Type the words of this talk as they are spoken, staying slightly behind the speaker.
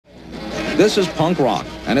This is punk rock,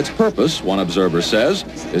 and its purpose, one observer says,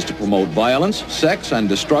 is to promote violence, sex, and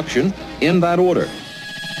destruction in that order.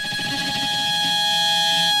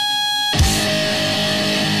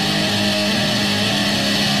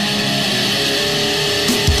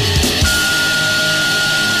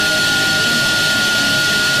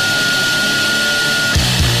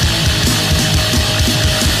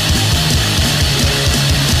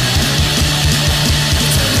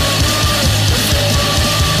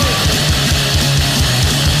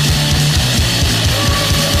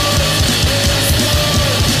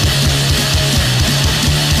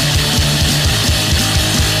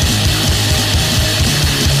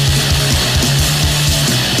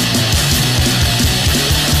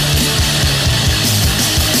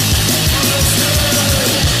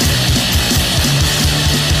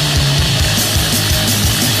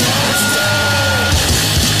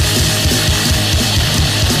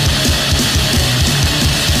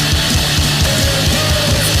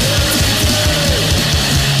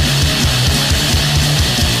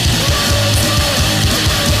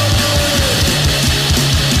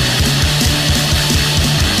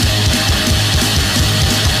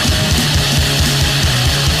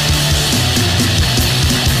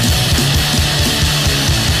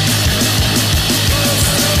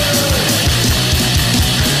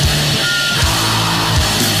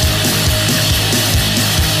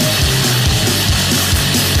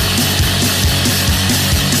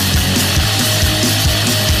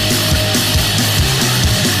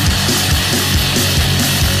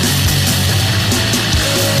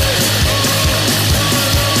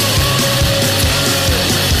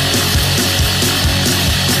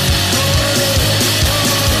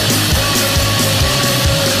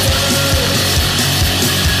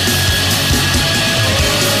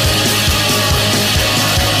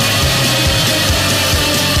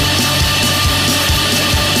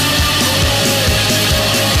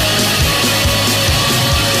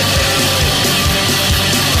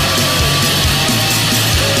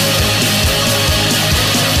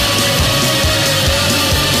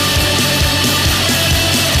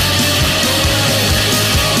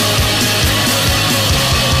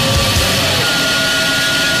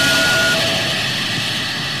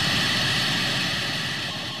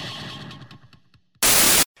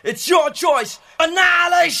 It's your choice.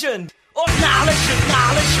 Annihilation! Annihilation,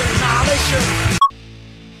 annihilation, annihilation.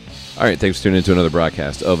 All right, thanks for tuning in to another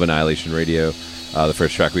broadcast of Annihilation Radio. The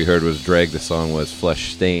first track we heard was Dreg. The song was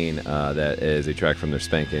Flesh Stain. That is a track from their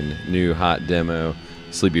spanking new hot demo,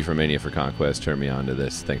 Sleepy for Mania for Conquest. Turn me on to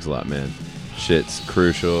this. Thanks a lot, man. Shit's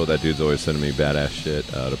crucial. That dude's always sending me badass shit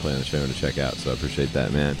to play on the show and to check out, so I appreciate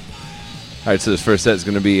that, man. All right, so this first set is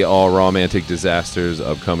going to be all Romantic Disasters,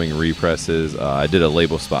 upcoming represses. I did a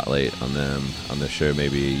label spotlight on them on the show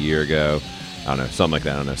maybe a year ago. I don't know, something like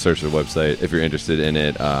that. I don't know. Search the website if you're interested in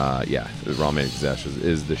it. Yeah, Romantic Disasters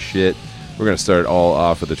is the shit. We're going to start all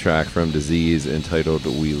off with a track from Disease entitled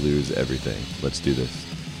We Lose Everything. Let's do this.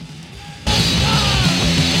 We'll be right back.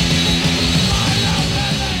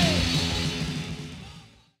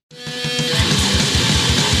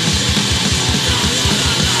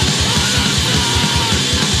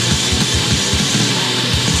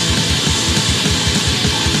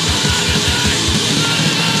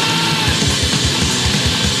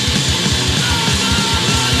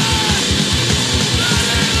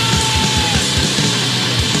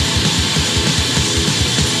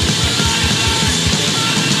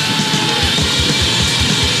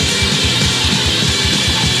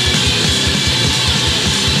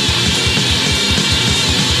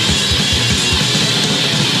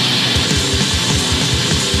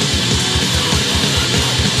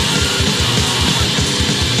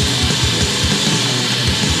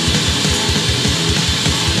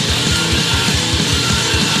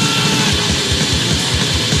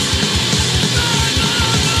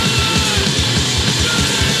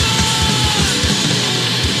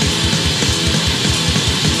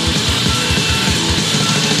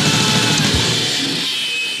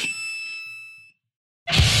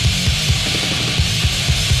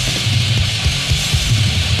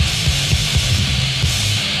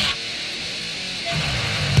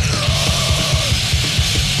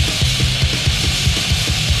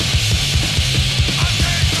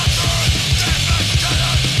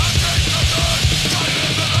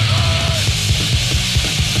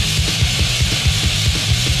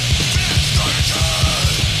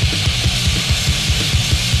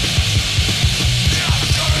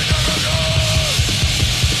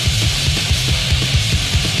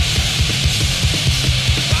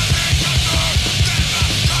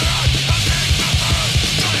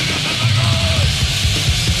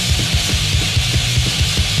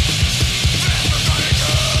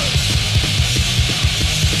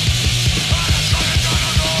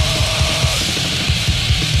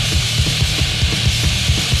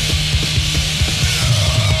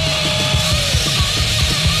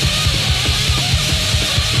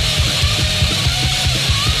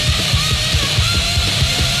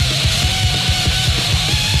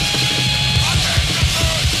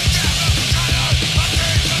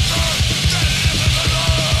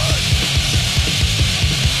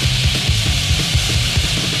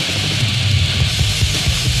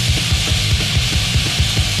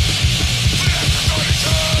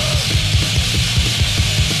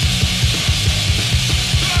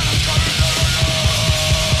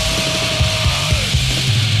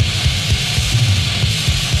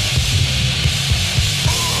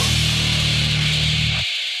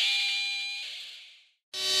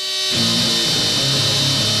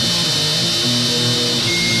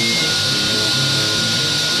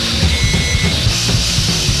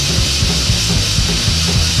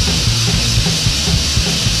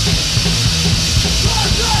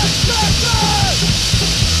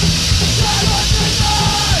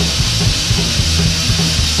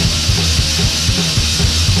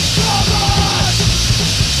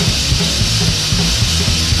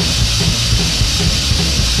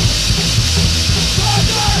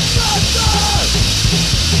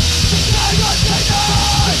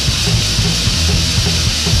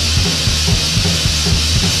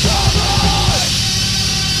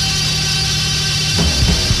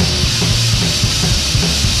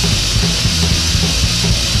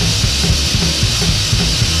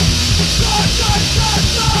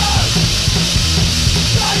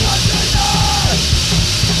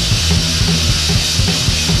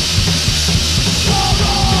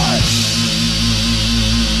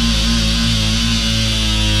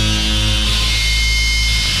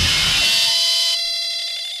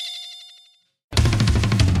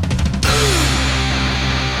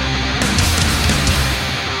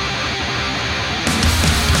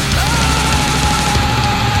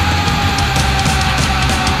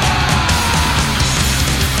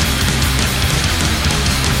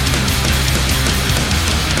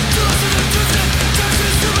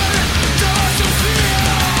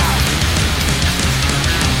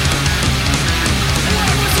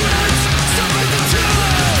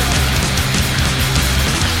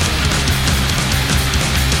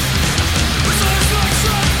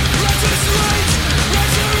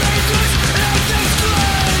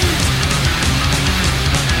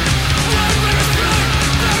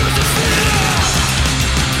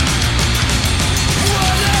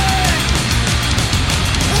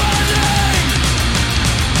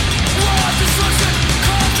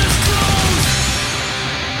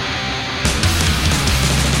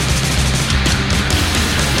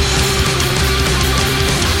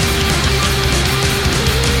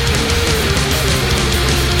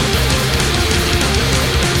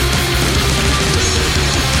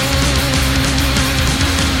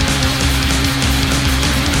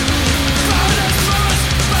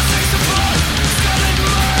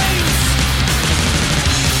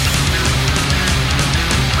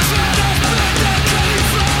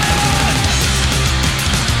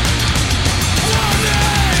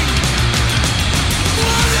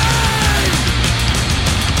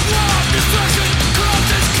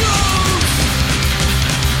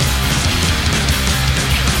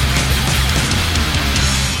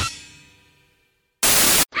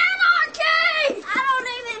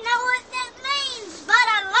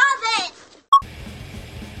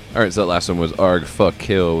 All right, so that last one was Arg Fuck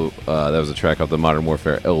Kill. That was a track off the Modern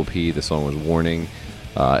Warfare LP. The song was Warning.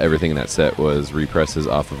 Everything in that set was represses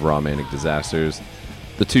off of Raw Manic Disasters.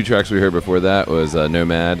 The two tracks we heard before that was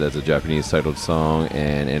Nomad, that's a Japanese titled song,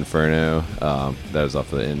 and Inferno. That was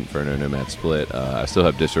off the Inferno Nomad split. I still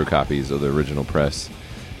have distro copies of the original press.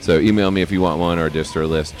 So email me if you want one, or distro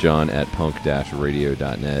list,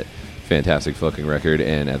 john@punk-radio.net. Fantastic fucking record,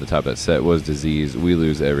 and at the top of that set was Disease, We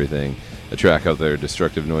Lose Everything, a track out there,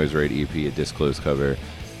 Destructive Noise Raid EP, a disclosed cover.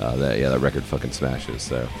 That record fucking smashes.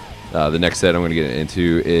 So the next set I'm going to get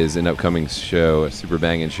into is an upcoming show, a super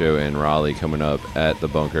banging show in Raleigh coming up at the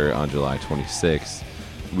Bunker on July 26th.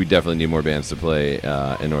 We definitely need more bands to play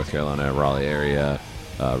in North Carolina, Raleigh area,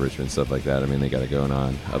 Richmond, stuff like that. I mean, they got it going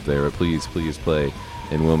on up there, but please play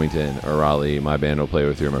in Wilmington or Raleigh. My band will play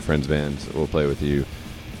with you, or my friends' bands will play with you.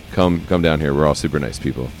 Come down here. We're all super nice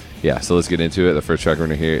people. Yeah, so let's get into it. The first track we're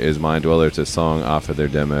going to hear is Mind Dweller. It's a song off of their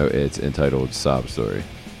demo. It's entitled Sob Story.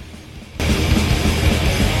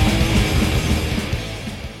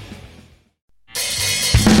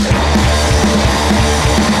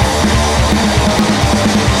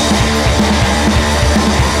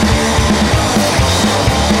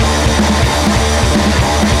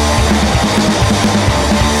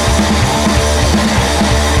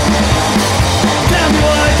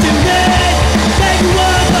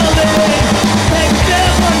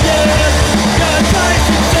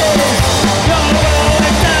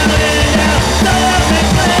 You're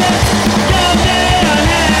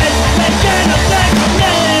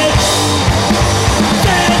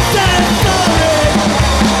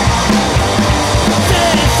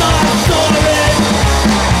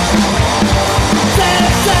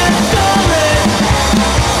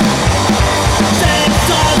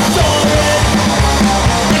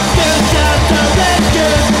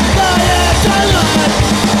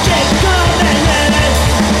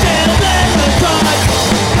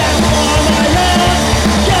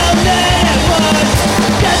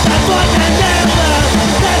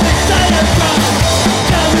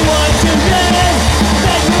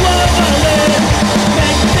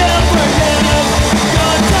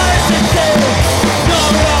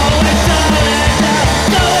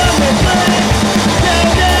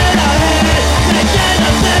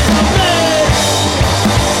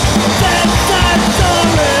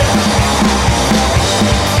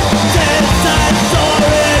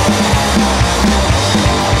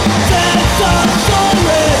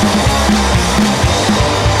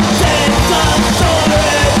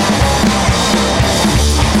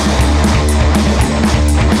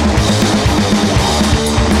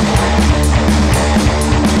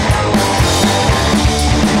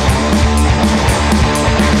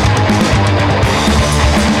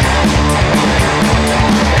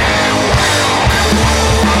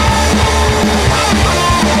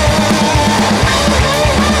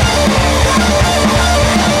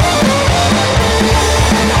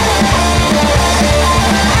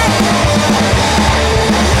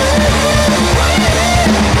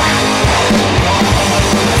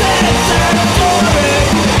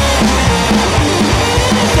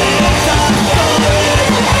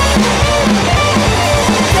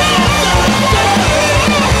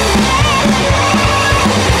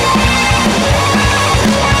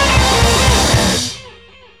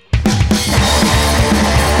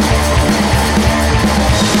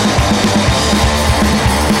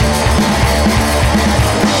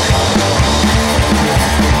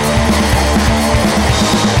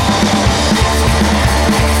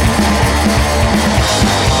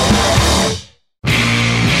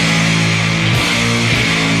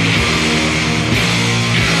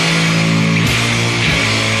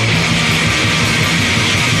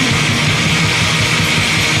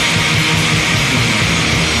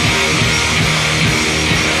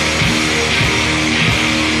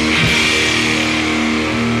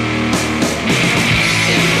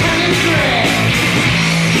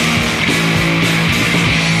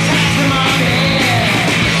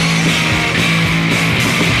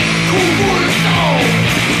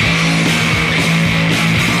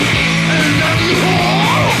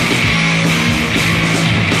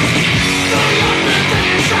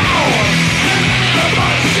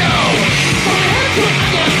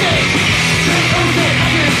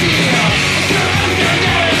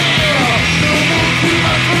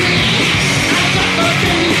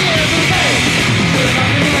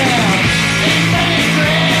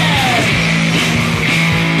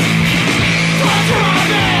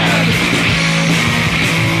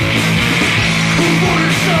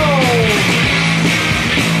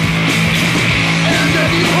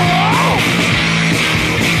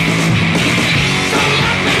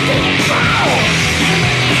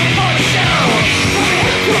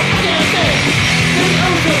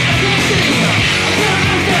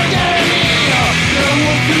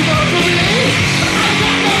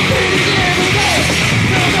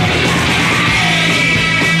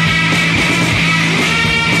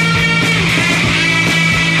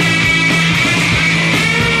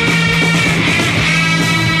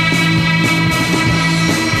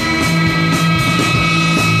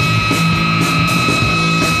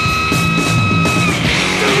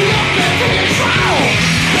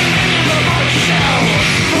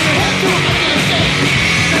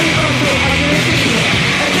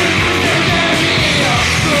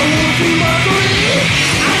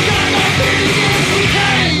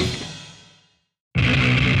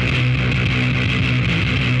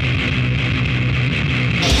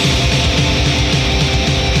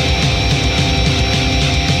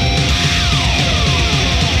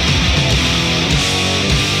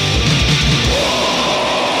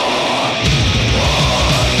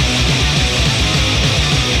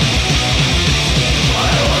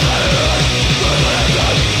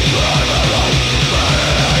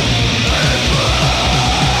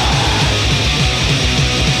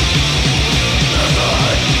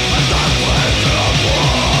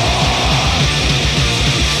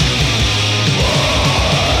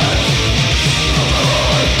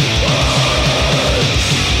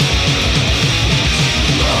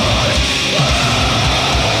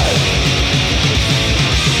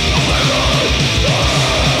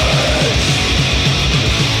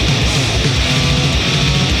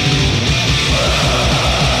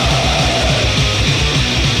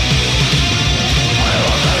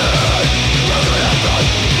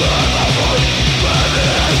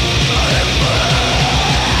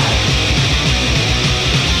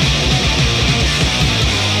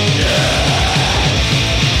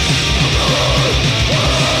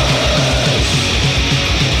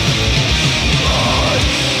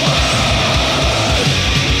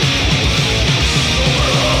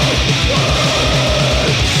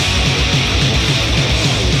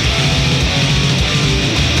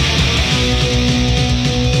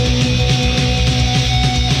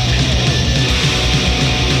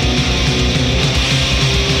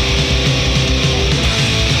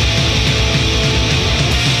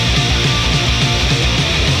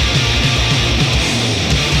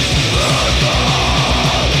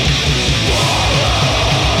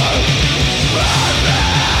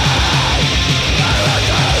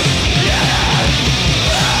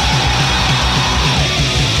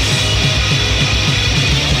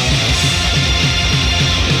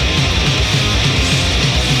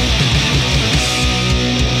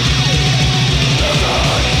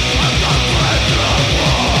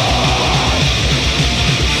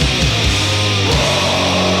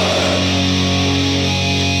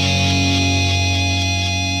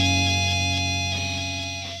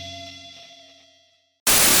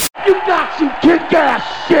some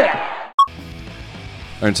kick-ass shit!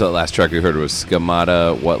 And so the last track we heard was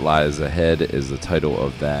Schemata, What Lies Ahead is the title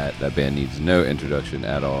of that. That band needs no introduction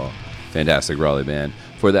at all. Fantastic Raleigh band.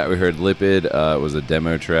 For that we heard Lipid. It was a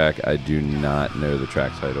demo track. I do not know the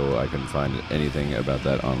track title. I couldn't find anything about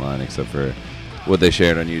that online except for what they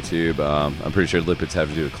shared on YouTube. I'm pretty sure lipids have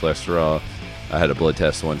to do with cholesterol. I had a blood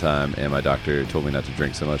test one time and my doctor told me not to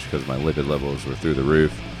drink so much because my lipid levels were through the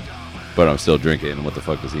roof. But I'm still drinking. What the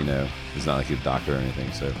fuck does he know? He's not like he's a doctor or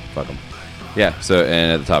anything, so fuck him. Yeah, so,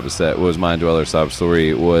 and at the top of the set was Mind Dweller Sob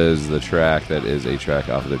Story was the track that is a track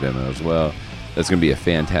off of the demo as well. That's going to be a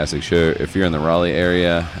fantastic show. If you're in the Raleigh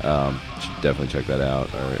area, you should definitely check that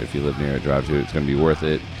out. Or if you live near it, drive to it. It's going to be worth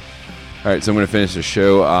it. All right, so I'm going to finish the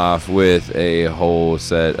show off with a whole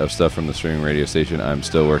set of stuff from the streaming radio station I'm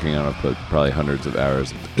still working on. I've put probably hundreds of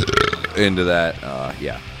hours into that.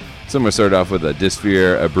 Yeah. So I'm going to start off with a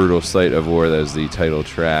Dysphere, A Brutal Sight of War. That is the title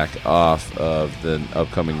track off of the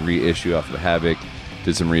upcoming reissue off of Havoc.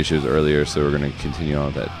 Did some reissues earlier, so we're going to continue on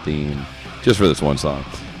with that theme just for this one song.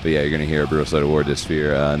 But yeah, you're going to hear A Brutal Sight of War,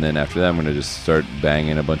 Dysphere. And then after that, I'm going to just start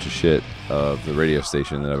banging a bunch of shit of the radio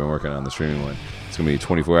station that I've been working on, the streaming one. It's going to be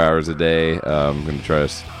 24 hours a day. I'm going to try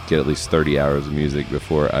to get at least 30 hours of music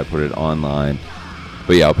before I put it online.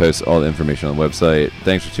 But yeah, I'll post all the information on the website.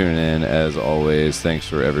 Thanks for tuning in, as always. Thanks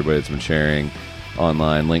for everybody that's been sharing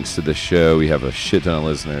online links to the show. We have a shit ton of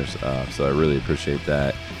listeners, so I really appreciate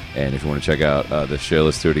that. And if you want to check out the show,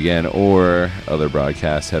 listen to it again, or other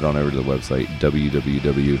broadcasts, head on over to the website,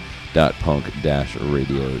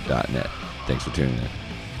 www.punk-radio.net. Thanks for tuning in.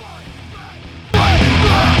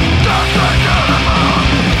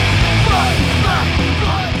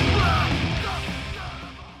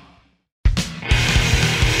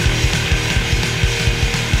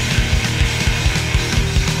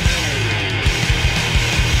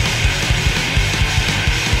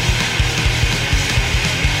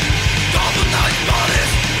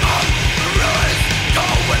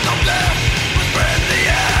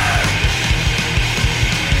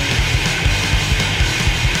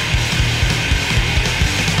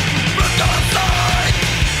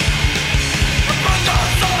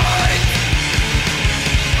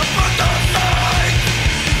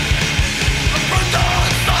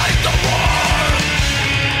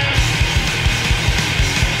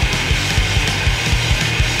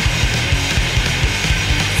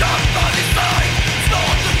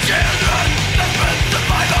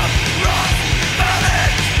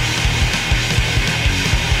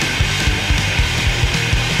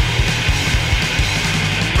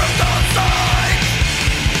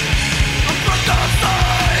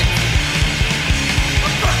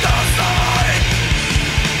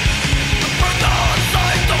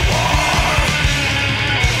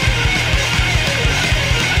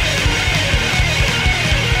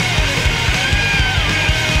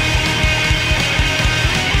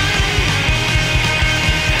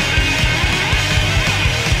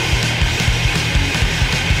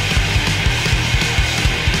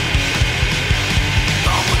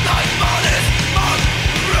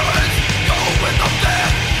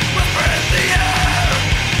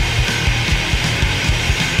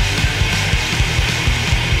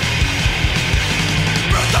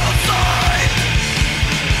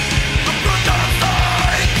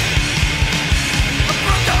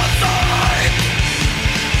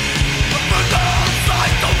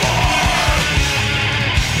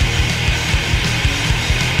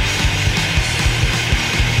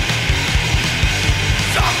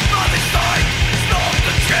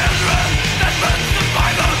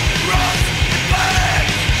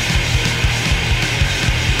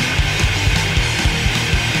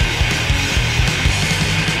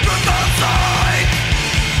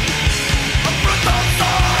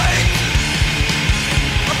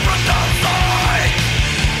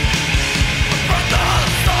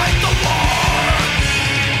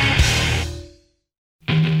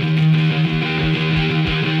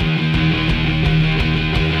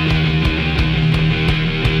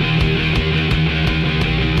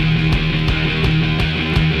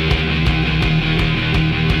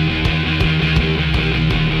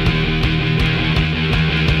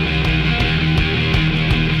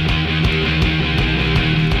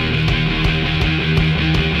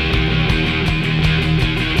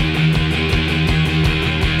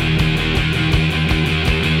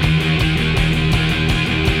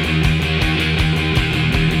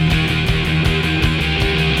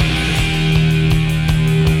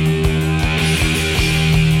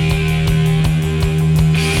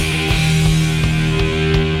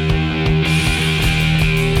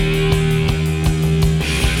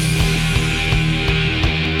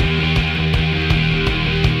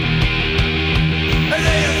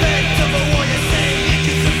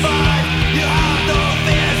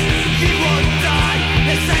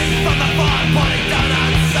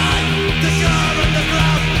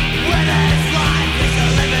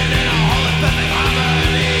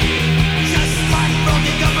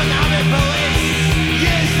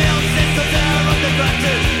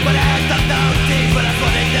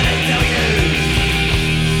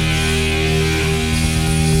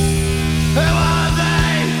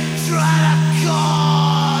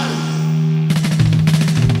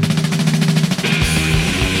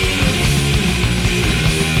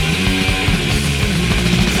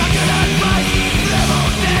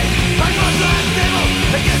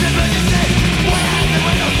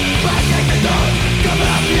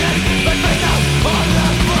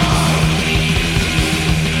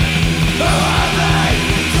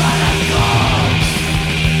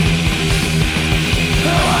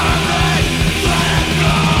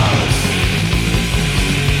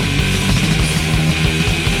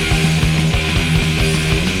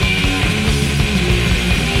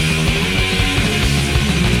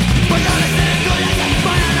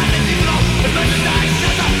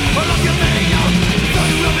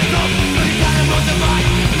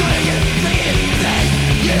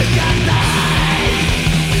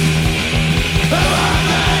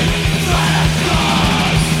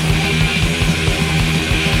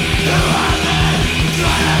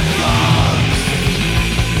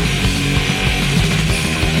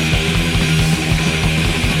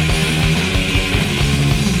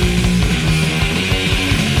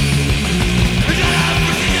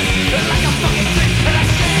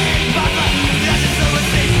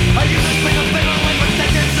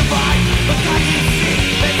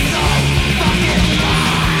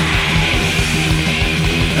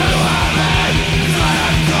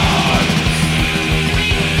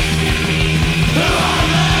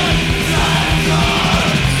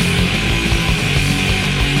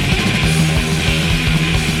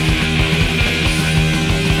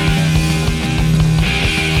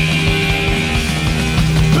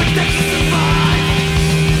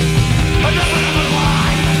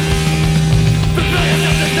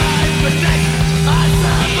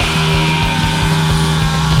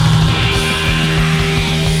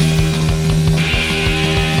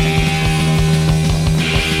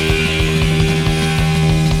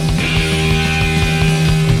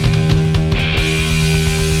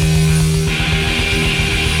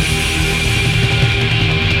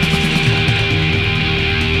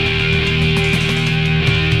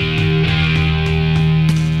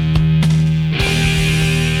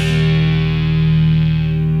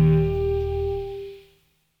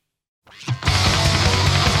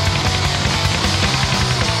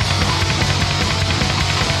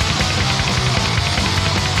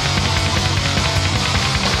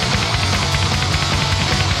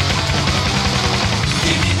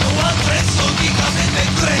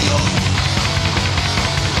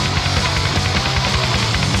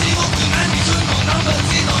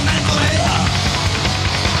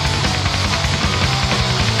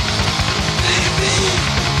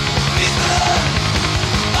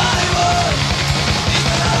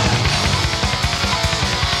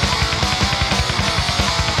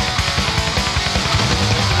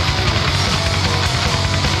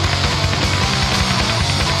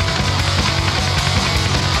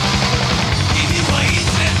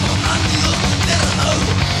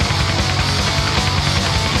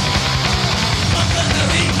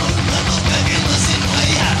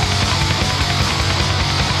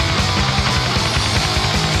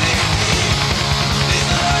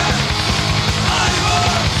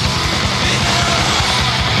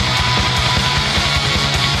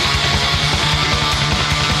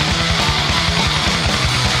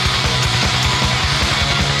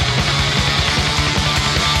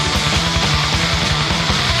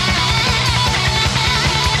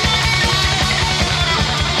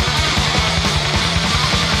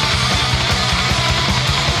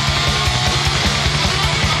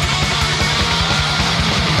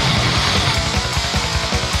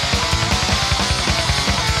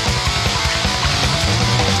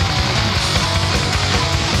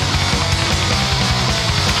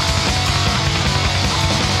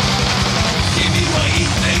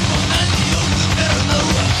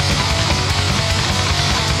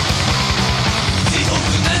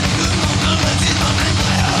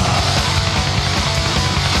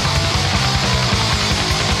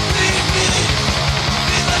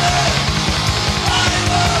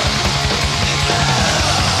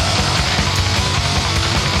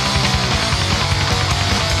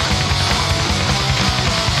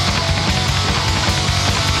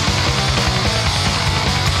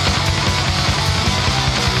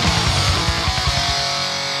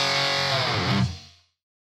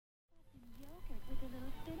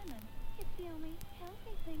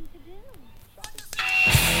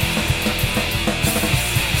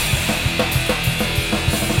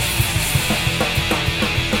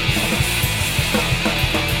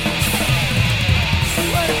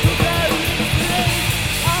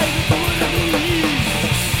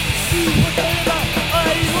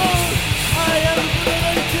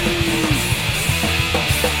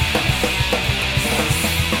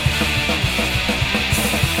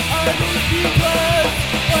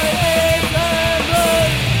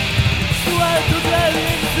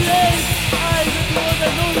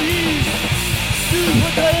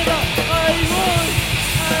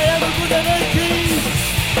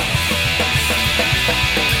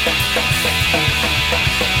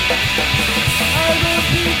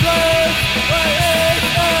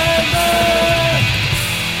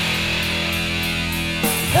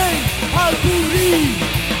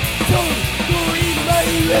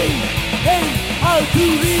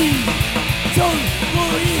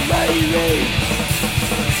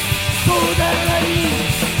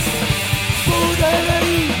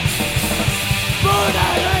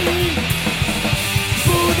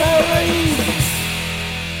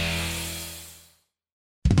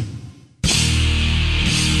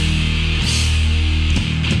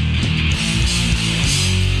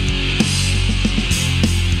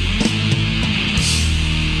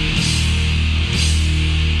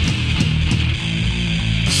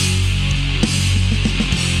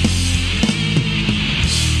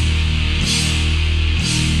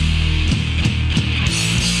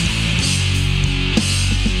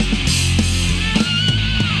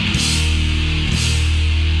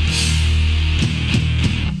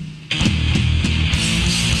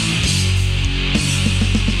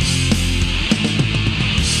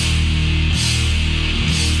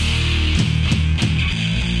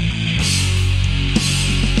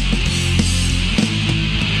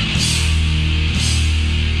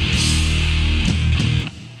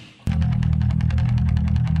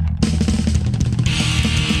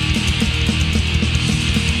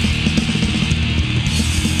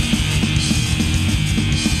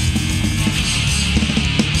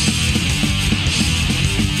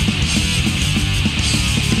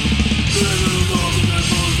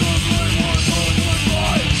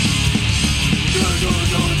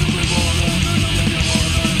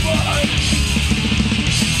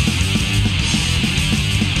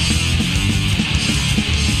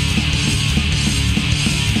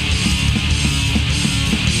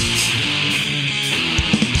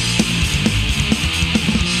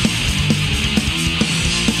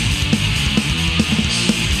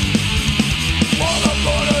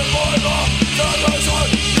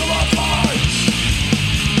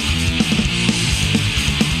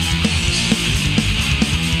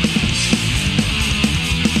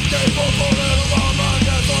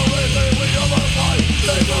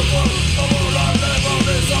 whoa, whoa.